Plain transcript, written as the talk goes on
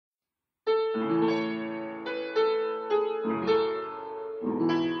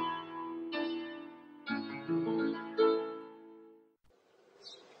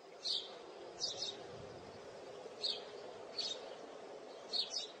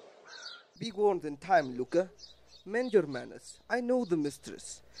Be warned in time, Luca. Mend your manners. I know the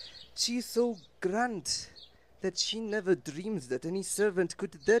mistress. She is so grand that she never dreams that any servant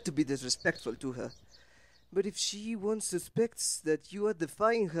could dare to be disrespectful to her. But if she once suspects that you are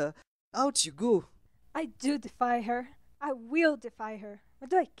defying her, out you go. I do defy her. I will defy her. What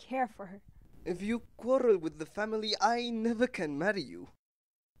do I care for her? If you quarrel with the family, I never can marry you.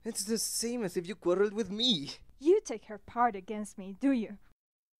 It's the same as if you quarreled with me. You take her part against me, do you?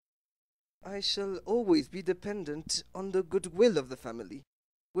 I shall always be dependent on the goodwill of the family.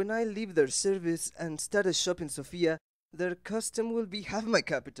 When I leave their service and start a shop in Sofia, their custom will be half my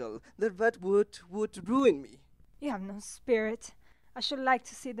capital. Their bad word would ruin me. You have no spirit. I should like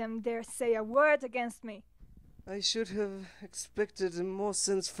to see them dare say a word against me. I should have expected more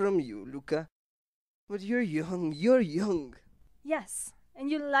sense from you, Luca. But you're young. Yes,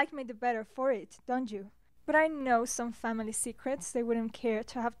 and you like me the better for it, don't you? But I know some family secrets they wouldn't care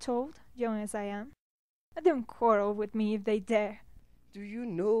to have told, young as I am. Let them quarrel with me if they dare. Do you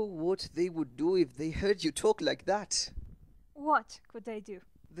know what they would do if they heard you talk like that? What could they do?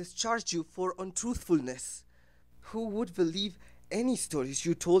 Discharge you for untruthfulness. Who would believe any stories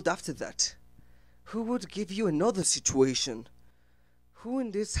you told after that? Who would give you another situation? Who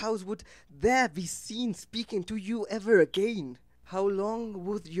in this house would dare be seen speaking to you ever again? How long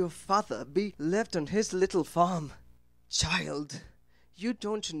would your father be left on his little farm? Child, you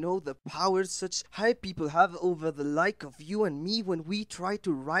don't know the power such high people have over the like of you and me when we try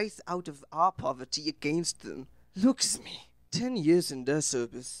to rise out of our poverty against them. Look at me. 10 years in their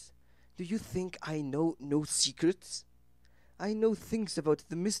service. Do you think I know no secrets? I know things about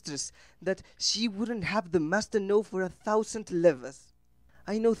the mistress that she wouldn't have the master know for 1,000 levas.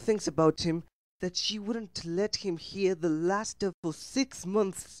 I know things about him that she wouldn't let him hear the last of for 6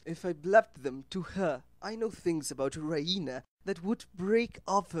 months if I blabbed them to her. I know things about Raina that would break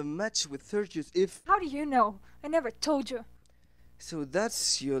off a match with Sergius if... How do you know? I never told you. So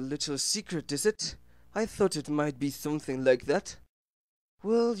that's your little secret, is it? I thought it might be something like that.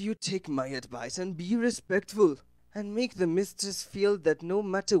 Well, you take my advice and be respectful, and make the mistress feel that no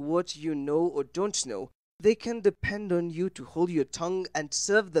matter what you know or don't know, they can depend on you to hold your tongue and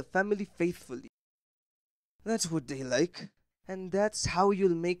serve the family faithfully. That's what they like, and that's how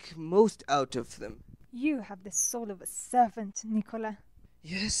you'll make most out of them. You have the soul of a servant, Nicola.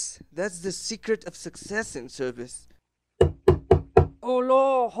 Yes, that's the secret of success in service.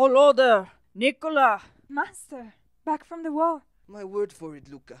 Hello there, Nicola. Master, back from the war. My word for it,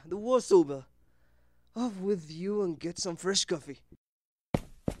 Luca. The war's over. Off with you and get some fresh coffee.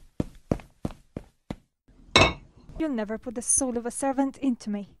 You'll never put the soul of a servant into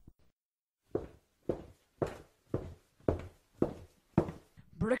me.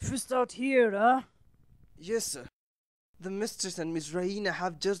 Breakfast out here, huh? Yes, sir. The mistress and Miss Raina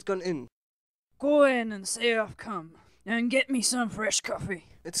have just gone in. Go in and say I've come, and get me some fresh coffee.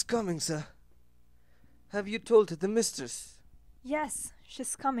 It's coming, sir. Have you told the mistress? Yes,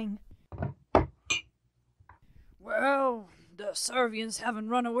 she's coming. Well, the Servians haven't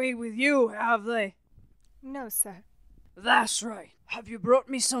run away with you, have they? No, sir. That's right. Have you brought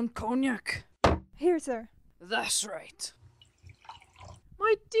me some cognac? Here, sir. That's right.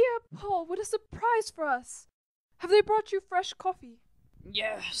 My dear Paul, what a surprise for us! Have they brought you fresh coffee?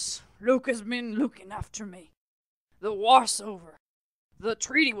 Yes, Luke has been looking after me. The war's over. The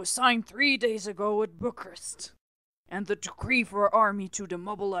treaty was signed 3 days ago at Bucharest, and the decree for our army to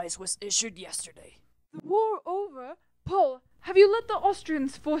demobilize was issued yesterday. The war over? Paul, have you let the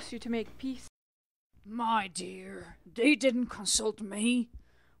Austrians force you to make peace? My dear, they didn't consult me.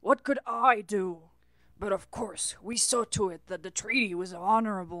 What could I do? But of course, we saw to it that the treaty was an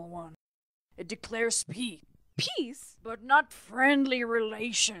honorable one. It declares peace. Peace? But not friendly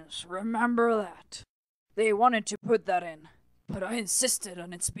relations, remember that. They wanted to put that in, but I insisted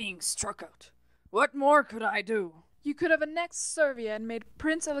on its being struck out. What more could I do? You could have annexed Servia and made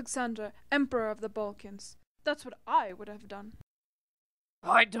Prince Alexander Emperor of the Balkans. That's what I would have done.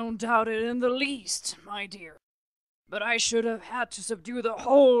 I don't doubt it in the least, my dear. But I should have had to subdue the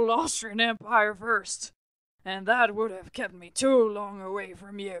whole Austrian Empire first, and that would have kept me too long away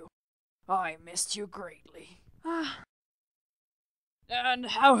from you. I missed you greatly. Ah. And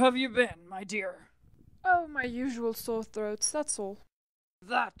how have you been, my dear? Oh, my usual sore throats, that's all.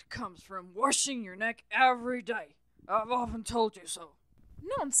 That comes from washing your neck every day. I've often told you so.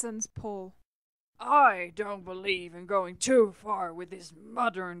 Nonsense, Paul. I don't believe in going too far with these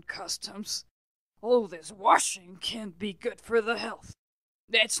modern customs. All this washing can't be good for the health.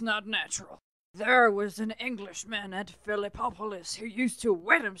 It's not natural. There was an Englishman at Philippopolis who used to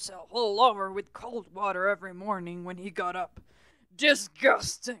wet himself all over with cold water every morning when he got up.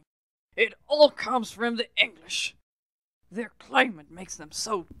 Disgusting! It all comes from the English. Their climate makes them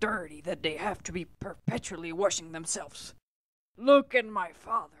so dirty that they have to be perpetually washing themselves. Look at my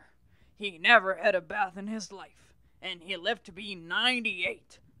father. He never had a bath in his life, and he lived to be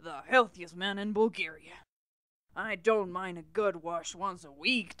 98, the healthiest man in Bulgaria. I don't mind a good wash once a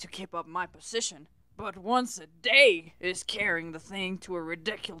week to keep up my position, but once a day is carrying the thing to a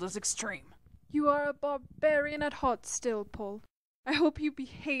ridiculous extreme. You are a barbarian at heart still, Paul. I hope you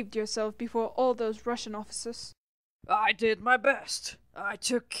behaved yourself before all those Russian officers. I did my best. I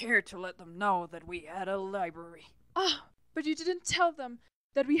took care to let them know that we had a library. Ah, but you didn't tell them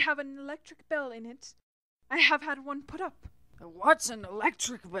that we have an electric bell in it. I have had one put up. What's an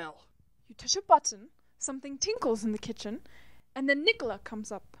electric bell? You touch a button, something tinkles in the kitchen, and then Nicola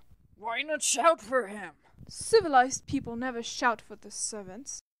comes up. Why not shout for him? Civilized people never shout for the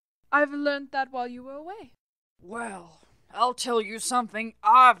servants. I've learned that while you were away. Well, I'll tell you something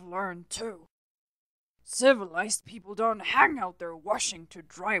I've learned too. Civilized people don't hang out their washing to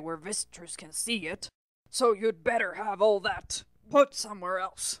dry where visitors can see it, so you'd better have all that put somewhere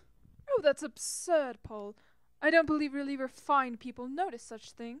else. Oh, that's absurd, Paul. I don't believe really refined people notice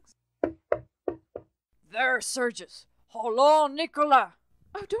such things. There, Sergius. Hello, Nicola.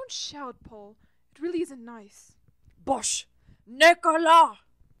 Oh, don't shout, Paul. It really isn't nice. Bosh! Nicola!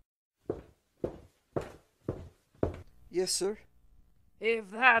 Yes, sir.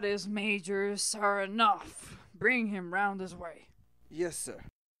 If that is Major's are enough, bring him round this way. Yes, sir.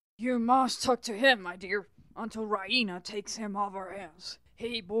 You must talk to him, my dear, until Raina takes him off our hands.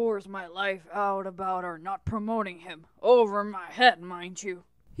 He bores my life out about our not promoting him. Over my head, mind you.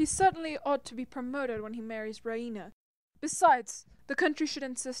 He certainly ought to be promoted when he marries Raina. Besides, the country should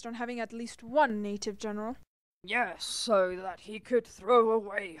insist on having at least one native general. Yes, so that he could throw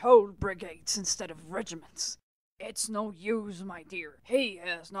away whole brigades instead of regiments. It's no use, my dear. He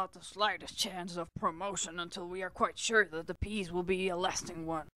has not the slightest chance of promotion until we are quite sure that the peace will be a lasting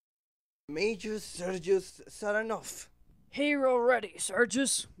one. Major Sergius Saranov. Here already,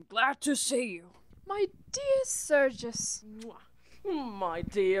 Sergius. Glad to see you. My dear Sergius. My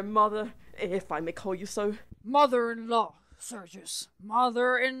dear mother, if I may call you so. Mother-in-law, Sergius.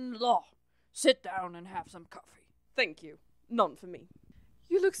 Mother-in-law. Sit down and have some coffee. Thank you. None for me.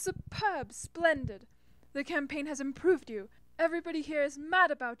 You look superb, splendid. The campaign has improved you. Everybody here is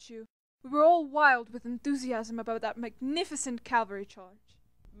mad about you. We were all wild with enthusiasm about that magnificent cavalry charge.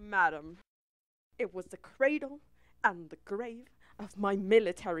 Madam, it was the cradle and the grave of my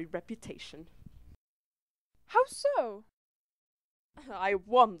military reputation. How so? I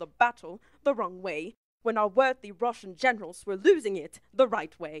won the battle the wrong way, when our worthy Russian generals were losing it the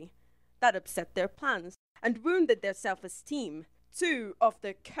right way. That upset their plans and wounded their self-esteem. 2 of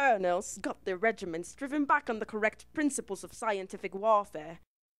the colonels got their regiments driven back on the correct principles of scientific warfare.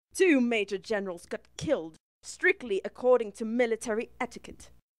 2 major generals got killed, strictly according to military etiquette.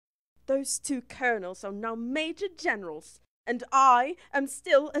 Those 2 colonels are now major generals, and I am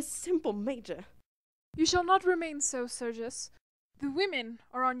still a simple major. You shall not remain so, Sergius. The women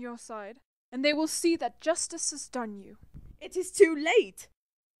are on your side, and they will see that justice is done you. It is too late.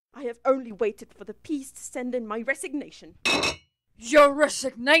 I have only waited for the peace to send in my resignation. Your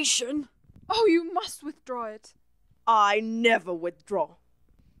resignation? Oh, you must withdraw it. I never withdraw.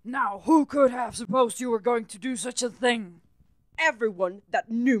 Now, who could have supposed you were going to do such a thing? Everyone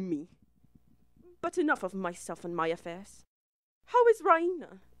that knew me. But enough of myself and my affairs. How is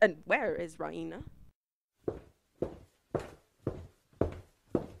Raina? And where is Raina?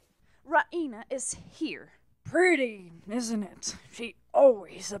 Raina is here. Pretty, isn't it? She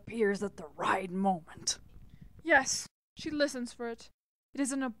always appears at the right moment. Yes, she listens for it. It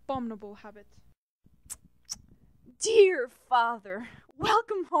is an abominable habit. Dear father,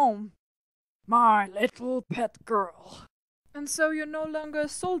 welcome home. My little pet girl. And so you're no longer a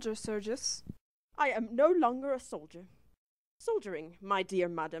soldier, Sergius? I am no longer a soldier. Soldiering, my dear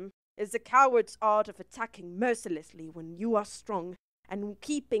madam, is the coward's art of attacking mercilessly when you are strong, and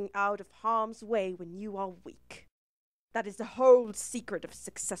keeping out of harm's way when you are weak. That is the whole secret of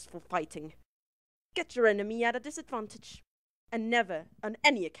successful fighting. Get your enemy at a disadvantage, and never, on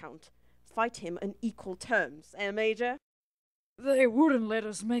any account, fight him on equal terms, eh, Major? They wouldn't let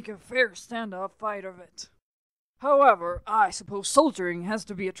us make a fair stand-up fight of it. However, I suppose soldiering has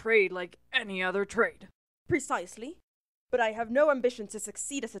to be a trade like any other trade. Precisely. But I have no ambition to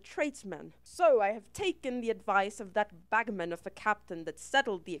succeed as a tradesman, so I have taken the advice of that bagman of a captain that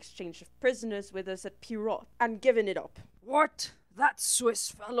settled the exchange of prisoners with us at Pirot, and given it up. What? That Swiss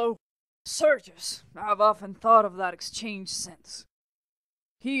fellow? Sergius, I've often thought of that exchange since.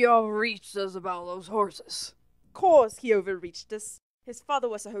 He overreached us about those horses. Course he overreached us. His father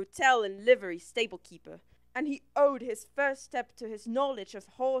was a hotel and livery stable keeper, and he owed his first step to his knowledge of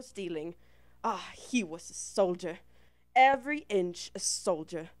horse dealing. Ah, he was a soldier. Every inch a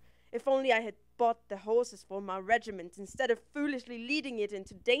soldier. If only I had bought the horses for my regiment instead of foolishly leading it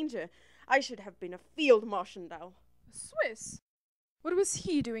into danger, I should have been a field marshal. A Swiss? What was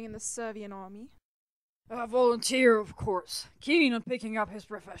he doing in the Servian army? A volunteer, of course, keen on picking up his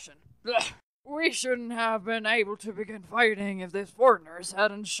profession. Ugh. We shouldn't have been able to begin fighting if these foreigners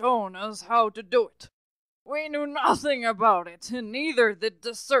hadn't shown us how to do it. We knew nothing about it, and neither did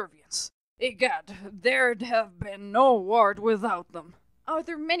the Servians. Egad, there'd have been no war without them. Are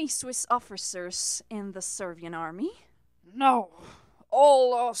there many Swiss officers in the Servian army? No,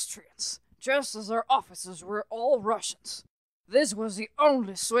 all Austrians, just as our officers were all Russians. This was the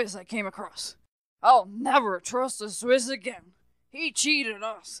only Swiss I came across. I'll never trust a Swiss again. He cheated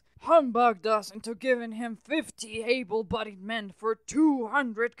us, humbugged us into giving him 50 able-bodied men for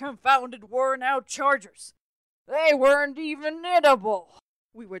 200 confounded worn-out chargers. They weren't even knittable.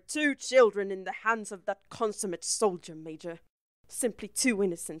 We were 2 children in the hands of that consummate soldier, Major. Simply 2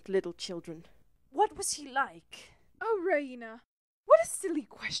 innocent little children. What was he like? Oh, Raina, what a silly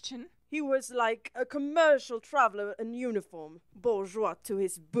question. He was like a commercial traveler in uniform, bourgeois to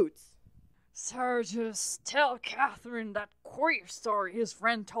his boots. Sergius, tell Catherine that queer story his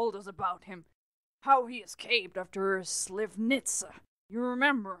friend told us about him. How he escaped after Slivnitsa. You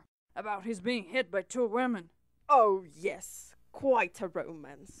remember, about his being hit by 2 women. Oh, yes, quite a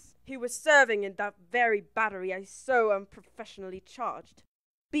romance. He was serving in that very battery I so unprofessionally charged.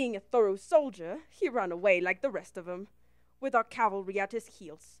 Being a thorough soldier, he ran away like the rest of them, with our cavalry at his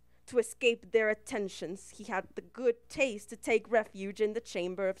heels. To escape their attentions, he had the good taste to take refuge in the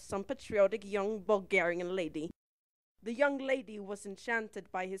chamber of some patriotic young Bulgarian lady. The young lady was enchanted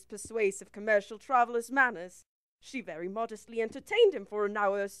by his persuasive commercial traveler's manners. She very modestly entertained him for an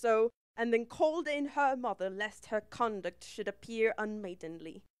hour or so, and then called in her mother lest her conduct should appear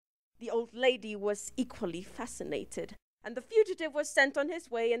unmaidenly. The old lady was equally fascinated, and the fugitive was sent on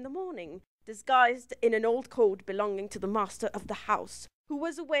his way in the morning, disguised in an old coat belonging to the master of the house, who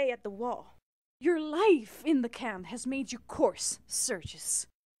was away at the war. Your life in the camp has made you coarse, Sergius.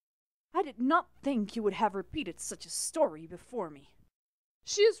 I did not think you would have repeated such a story before me.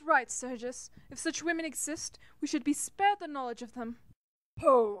 She is right, Sergius. If such women exist, we should be spared the knowledge of them.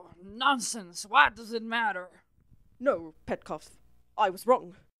 Oh, nonsense. What does it matter? No, Petkov, I was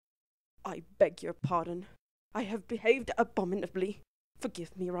wrong. I beg your pardon. I have behaved abominably.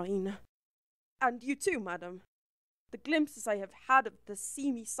 Forgive me, Raina. And you too, madam. The glimpses I have had of the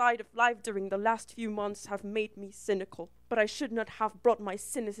seamy side of life during the last few months have made me cynical, but I should not have brought my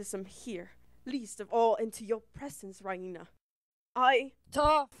cynicism here, least of all into your presence, Raina.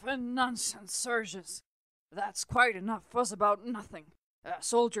 Tough and nonsense, Sergius. That's quite enough fuss about nothing. A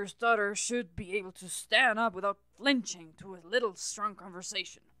soldier's daughter should be able to stand up without flinching to a little strong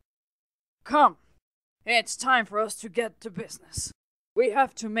conversation. Come, it's time for us to get to business. We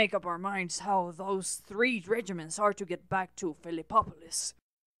have to make up our minds how those 3 regiments are to get back to Philippopolis.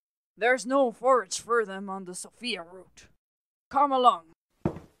 There's no forage for them on the Sofia route. Come along.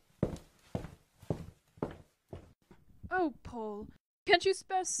 Oh, Paul, can't you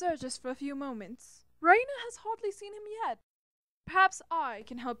spare Sergius for a few moments? Raina has hardly seen him yet. Perhaps I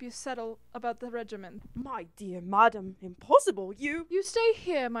can help you settle about the regiment. My dear madam, impossible, You stay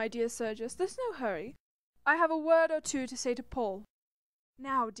here, my dear Sergius, there's no hurry. I have a word or 2 to say to Paul.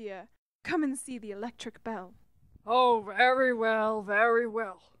 Now, dear, come and see the electric bell. Oh, very well, very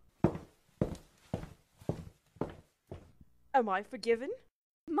well. Am I forgiven?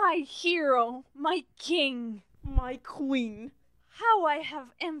 My hero, my king. My queen. How I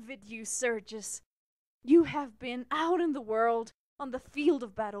have envied you, Sergius. You have been out in the world, on the field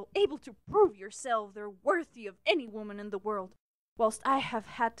of battle, able to prove yourself there worthy of any woman in the world, whilst I have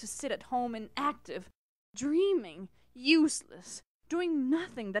had to sit at home inactive, dreaming, useless, doing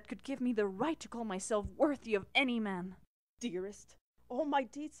nothing that could give me the right to call myself worthy of any man. Dearest, all my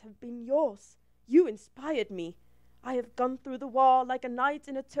deeds have been yours. You inspired me. I have gone through the war like a knight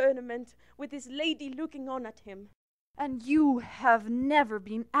in a tournament, with his lady looking on at him. And you have never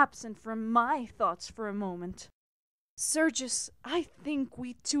been absent from my thoughts for a moment. Sergius, I think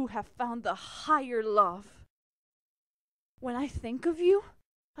we two have found the higher love. When I think of you,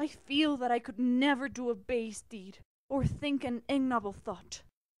 I feel that I could never do a base deed, or think an ignoble thought.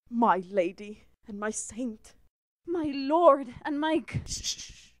 My lady and my saint. My lord and my...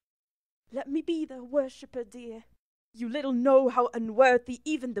 Shh. Let me be the worshipper, dear. You little know how unworthy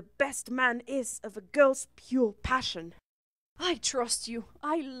even the best man is of a girl's pure passion. I trust you.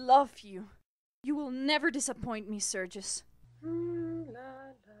 I love you. You will never disappoint me, Sergius.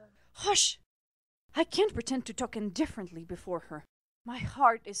 Hush! I can't pretend to talk indifferently before her. My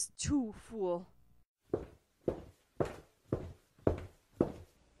heart is too full.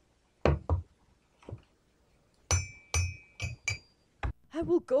 I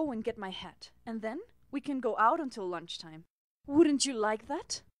will go and get my hat, and then we can go out until lunchtime. Wouldn't you like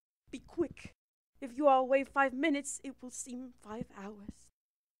that? Be quick. If you are away 5 minutes, it will seem 5 hours.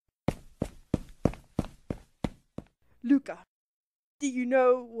 Luca, do you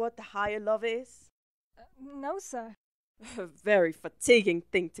know what the higher love is? No, sir. A very fatiguing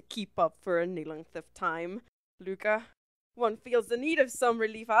thing to keep up for any length of time, Luca. One feels the need of some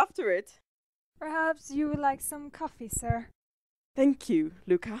relief after it. Perhaps you would like some coffee, sir. Thank you,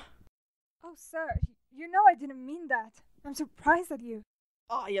 Luca. Oh, sir, you know I didn't mean that. I'm surprised at you.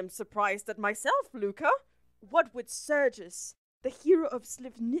 I am surprised at myself, Luca. What would Sergius, the hero of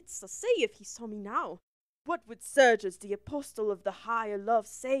Slivnitsa, say if he saw me now? What would Sergius, the apostle of the higher love,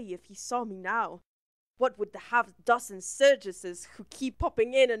 say if he saw me now? What would the half-dozen Sergiuses who keep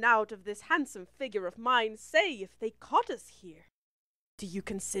popping in and out of this handsome figure of mine say if they caught us here? Do you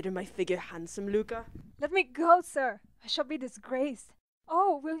consider my figure handsome, Luca? Let me go, sir. I shall be disgraced.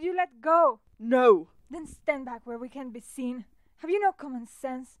 Oh, will you let go? No. Then stand back where we can be seen. Have you no common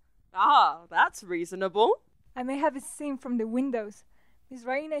sense? Ah, that's reasonable. I may have it seen from the windows. Miss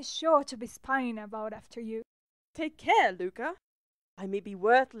Raina is sure to be spying about after you. Take care, Luca. I may be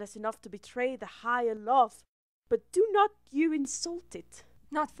worthless enough to betray the higher love, but do not you insult it.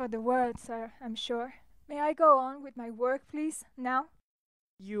 Not for the world, sir, I'm sure. May I go on with my work, please, now?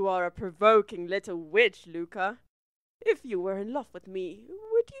 You are a provoking little witch, Luca. If you were in love with me,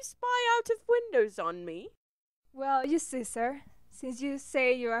 would you spy out of windows on me? Well, you see, sir, since you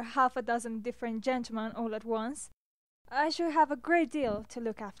say you are half a dozen different gentlemen all at once, I should have a great deal to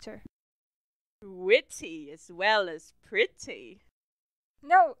look after. Witty as well as pretty.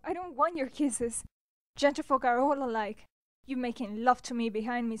 No, I don't want your kisses. Gentlefolk are all alike. You making love to me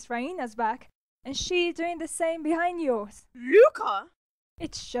behind Miss Raina's back, and she doing the same behind yours. Luca!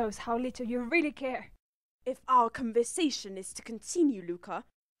 It shows how little you really care. If our conversation is to continue, Luca,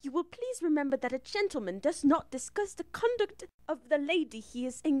 you will please remember that a gentleman does not discuss the conduct of the lady he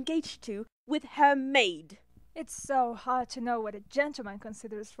is engaged to with her maid. It's so hard to know what a gentleman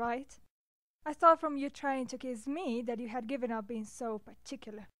considers right. I thought from you trying to kiss me that you had given up being so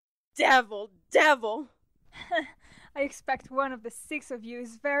particular. Devil, devil! I expect one of the 6 of you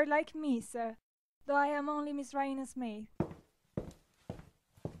is very like me, sir, though I am only Miss Raina's maid.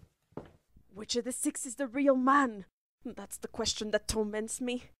 Which of the 6 is the real man? That's the question that torments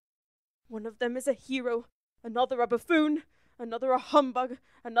me. One of them is a hero, another a buffoon, another a humbug,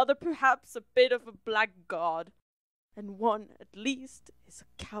 another perhaps a bit of a blackguard, and one, at least, is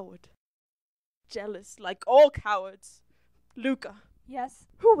a coward. Jealous like all cowards. Luca. Yes?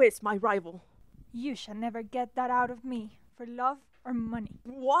 Who is my rival? You shall never get that out of me, for love or money.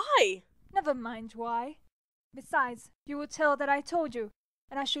 Why? Never mind why. Besides, you will tell that I told you,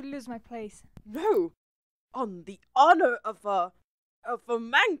 and I should lose my place. No. On the honor of a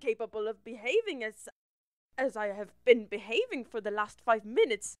man capable of behaving as I have been behaving for the last 5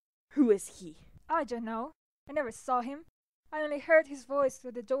 minutes. Who is he? I don't know. I never saw him. I only heard his voice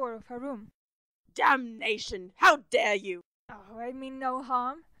through the door of her room. Damnation! How dare you! Oh, I mean no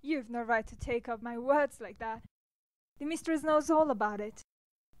harm. You've no right to take up my words like that. The mistress knows all about it.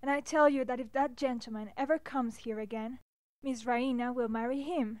 And I tell you that if that gentleman ever comes here again, Miss Raina will marry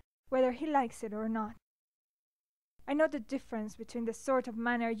him, whether he likes it or not. I know the difference between the sort of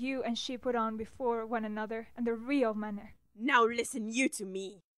manner you and she put on before one another and the real manner. Now listen you to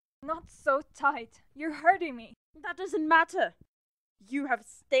me. Not so tight. You're hurting me. That doesn't matter. You have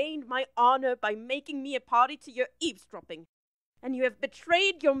stained my honor by making me a party to your eavesdropping, and you have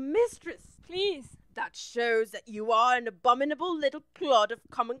betrayed your mistress. Please. That shows that you are an abominable little clod of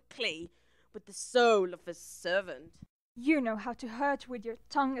common clay, with the soul of a servant. You know how to hurt with your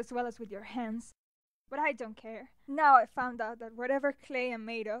tongue as well as with your hands. But I don't care. Now I found out that whatever clay I'm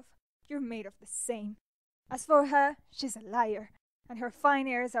made of, you're made of the same. As for her, she's a liar, and her fine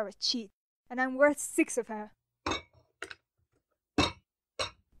airs are a cheat, and I'm worth 6 of her.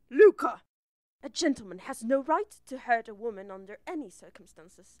 Luca! A gentleman has no right to hurt a woman under any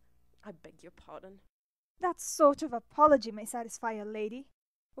circumstances. I beg your pardon. That sort of apology may satisfy a lady.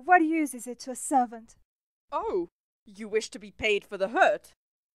 Of what use is it to a servant? Oh, you wish to be paid for the hurt?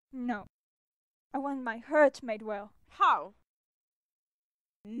 No. I want my hurt made well. How?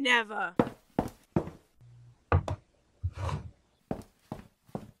 Never!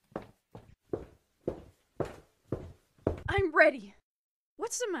 I'm ready.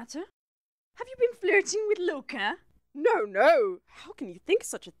 What's the matter? Have you been flirting with Luca? No, no! How can you think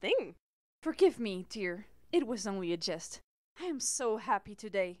such a thing? Forgive me, dear. It was only a jest. I am so happy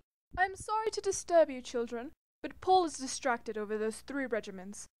today. I'm sorry to disturb you, children, but Paul is distracted over those 3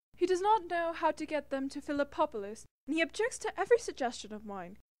 regiments. He does not know how to get them to Philippopolis, and he objects to every suggestion of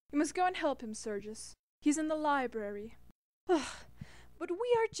mine. You must go and help him, Sergius. He's in the library. But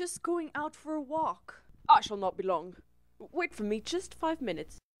we are just going out for a walk. I shall not be long. Wait for me just 5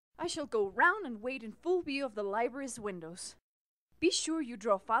 minutes. I shall go round and wait in full view of the library's windows. Be sure you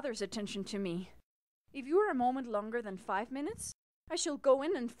draw father's attention to me. If you are a moment longer than 5 minutes, I shall go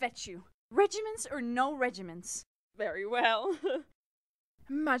in and fetch you. Regiments or no regiments. Very well.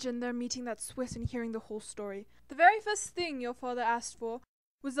 Imagine their meeting that Swiss and hearing the whole story. The very first thing your father asked for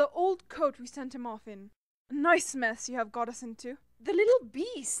was the old coat we sent him off in. A nice mess you have got us into. The little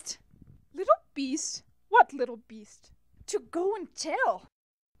beast. Little beast? What little beast? To go and tell.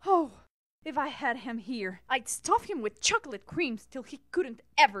 Oh, if I had him here, I'd stuff him with chocolate creams till he couldn't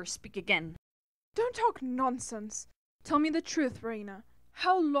ever speak again. Don't talk nonsense. Tell me the truth, Raina.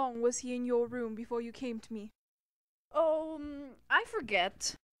 How long was he in your room before you came to me? Oh, I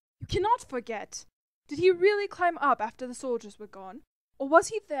forget. You cannot forget. Did he really climb up after the soldiers were gone? Or was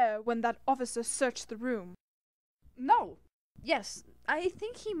he there when that officer searched the room? No. Yes, I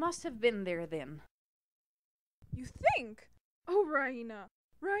think he must have been there then. You think? Oh, Raina,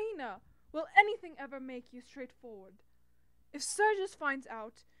 Raina, will anything ever make you straightforward? If Sergius finds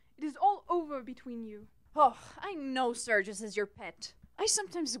out, it is all over between you. Oh, I know Sergius is your pet. I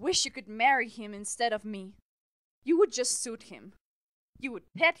sometimes wish you could marry him instead of me. You would just suit him. You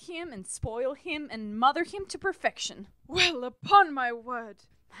would pet him and spoil him and mother him to perfection. Well, upon my word.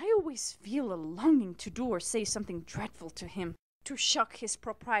 I always feel a longing to do or say something dreadful to him, to shock his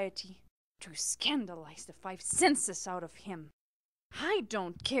propriety, to scandalize the 5 senses out of him. I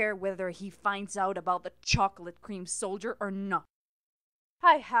don't care whether he finds out about the chocolate cream soldier or not.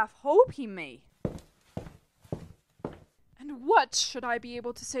 I half hope he may. And what should I be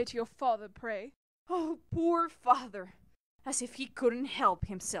able to say to your father, pray? Oh, poor father, as if he couldn't help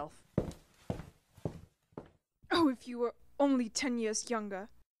himself. Oh, if you were only 10 years younger.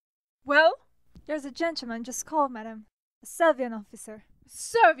 Well? There's a gentleman just called, madam. A Servian officer.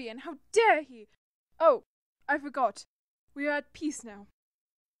 Servian, how dare he? Oh, I forgot. We are at peace now.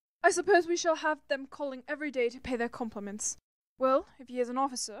 I suppose we shall have them calling every day to pay their compliments. Well, if he is an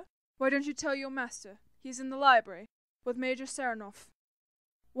officer, why don't you tell your master? He is in the library, with Major Seranoff.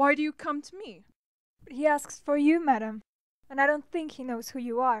 Why do you come to me? He asks for you, madam, and I don't think he knows who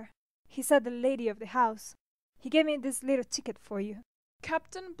you are. He said the lady of the house. He gave me this little ticket for you.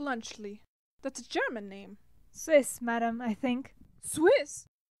 Captain Blunchley. That's a German name. Swiss, madam, I think. Swiss?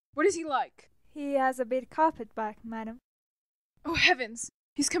 What is he like? He has a big carpet-bag, madam. Oh, heavens!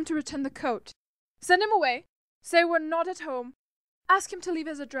 He's come to return the coat. Send him away. Say we're not at home. Ask him to leave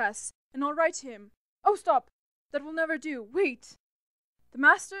his address, and I'll write to him. Oh, stop! That will never do. Wait! The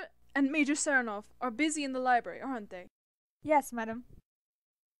master and Major Seranoff are busy in the library, aren't they? Yes, madam.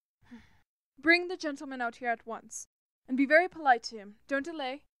 Bring the gentleman out here at once, and be very polite to him. Don't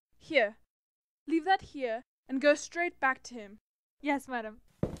delay. Here. Leave that here, and go straight back to him. Yes, madam.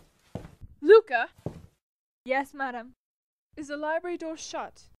 Luca! Yes, madam. Is the library door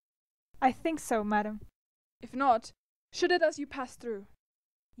shut? I think so, madam. If not, shut it as you pass through.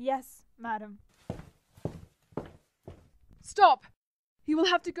 Yes, madam. Stop! He will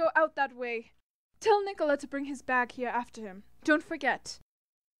have to go out that way. Tell Nicola to bring his bag here after him. Don't forget.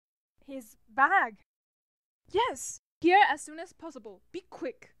 His bag? Yes, here as soon as possible. Be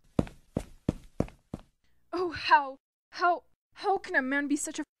quick. Oh, how can a man be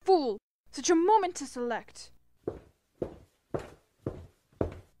such a fool? Such a moment to select.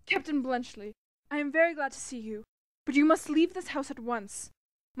 Captain Blunchley, I am very glad to see you, but you must leave this house at once.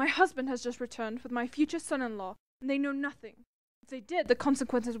 My husband has just returned with my future son-in-law, and they know nothing. If they did, the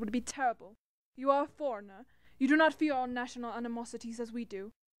consequences would be terrible. You are a foreigner. You do not feel our national animosities as we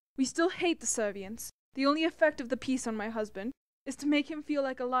do. We still hate the Servians. The only effect of the peace on my husband is to make him feel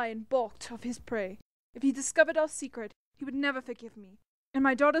like a lion balked of his prey. If he discovered our secret, he would never forgive me, and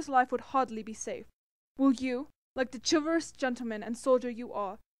my daughter's life would hardly be safe. Will you, like the chivalrous gentleman and soldier you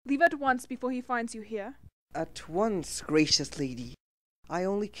are, leave at once before he finds you here? At once, gracious lady. I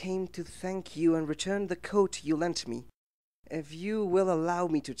only came to thank you and return the coat you lent me. If you will allow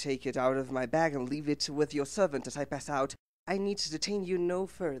me to take it out of my bag and leave it with your servant as I pass out, I need to detain you no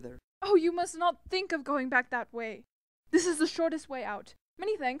further. Oh, you must not think of going back that way. This is the shortest way out.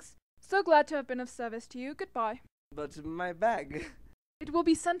 Many thanks. So glad to have been of service to you. Goodbye. But my bag... It will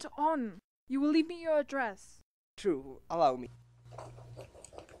be sent on. You will leave me your address. True, allow me.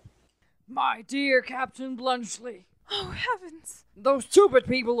 My dear Captain Blunchley. Oh, heavens! Those stupid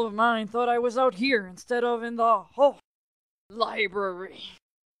people of mine thought I was out here instead of in the library.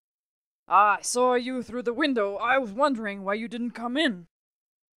 I saw you through the window. I was wondering why you didn't come in.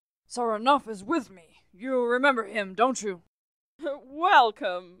 Sir Enough is with me. You remember him, don't you?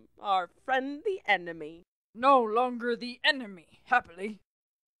 Welcome, our friend the enemy. No longer the enemy, happily.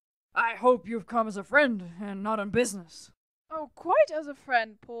 I hope you've come as a friend and not on business. Oh, quite as a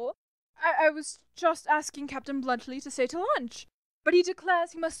friend, Paul. I was just asking Captain Bluntschli to stay to lunch, but he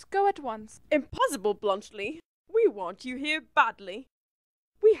declares he must go at once. Impossible, Bluntschli. We want you here badly.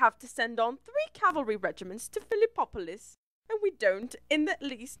 We have to send on 3 cavalry regiments to Philippopolis, and we don't, in the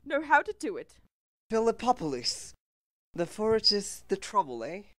least, know how to do it. Philippopolis. The forage is the trouble,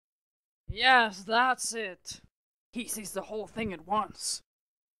 eh? Yes, that's it. He sees the whole thing at once.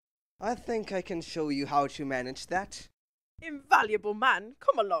 I think I can show you how to manage that. Invaluable man,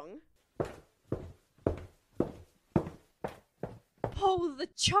 come along. Oh, the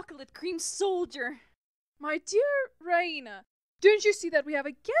chocolate cream soldier! My dear Raina, don't you see that we have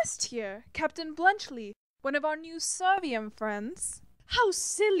a guest here, Captain Bluntschli, one of our new Servian friends? How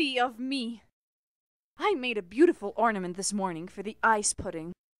silly of me! I made a beautiful ornament this morning for the ice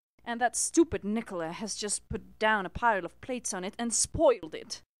pudding, and that stupid Nicola has just put down a pile of plates on it and spoiled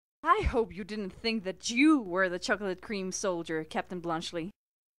it. I hope you didn't think that you were the chocolate cream soldier, Captain Bluntschli.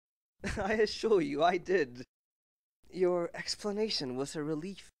 I assure you I did. Your explanation was a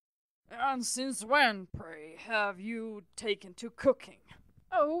relief. And since when, pray, have you taken to cooking?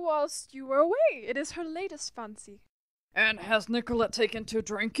 Oh, whilst you were away. It is her latest fancy. And has Nicola taken to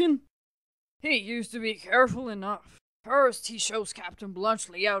drinking? He used to be careful enough. First he shows Captain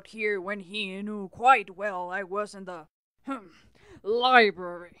Bluntschli out here when he knew quite well I was in the,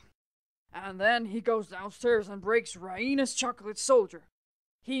 library. And then he goes downstairs and breaks Raina's chocolate soldier.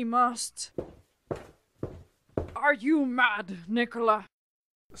 He must... Are you mad, Nicola?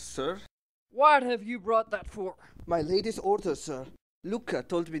 Sir? What have you brought that for? My lady's order, sir. Luca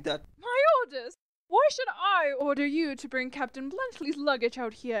told me that... My orders? Why should I order you to bring Captain Bluntschli's luggage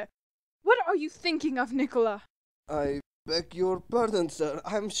out here? What are you thinking of, Nicola? I beg your pardon, sir.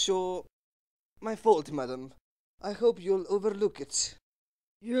 I'm sure... My fault, madam. I hope you'll overlook it.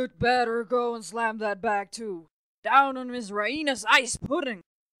 You'd better go and slam that bag too. Down on Miss Raina's ice pudding.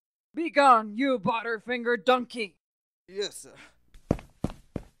 Begone, you butterfinger donkey. Yes, sir.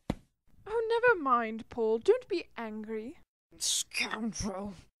 Oh, never mind, Paul. Don't be angry.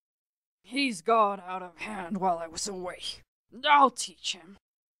 Scoundrel. He's got out of hand while I was away. I'll teach him.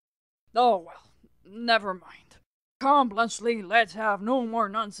 Oh well, never mind. Come, Bluntschli, let's have no more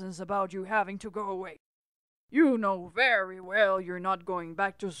nonsense about you having to go away. You know very well you're not going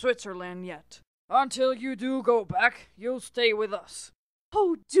back to Switzerland yet. Until you do go back, you'll stay with us.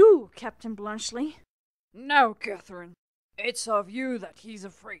 Oh, do, Captain Bluntschli. Now, Catherine, it's of you that he's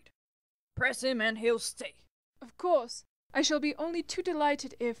afraid. Press him and he'll stay. Of course. I shall be only too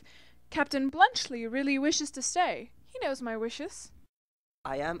delighted if Captain Bluntschli really wishes to stay. He knows my wishes.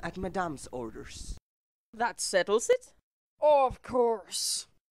 I am at Madame's orders. That settles it. Of course.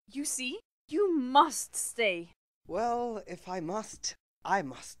 You see, you must stay. Well, if I must, I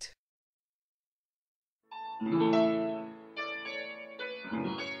must.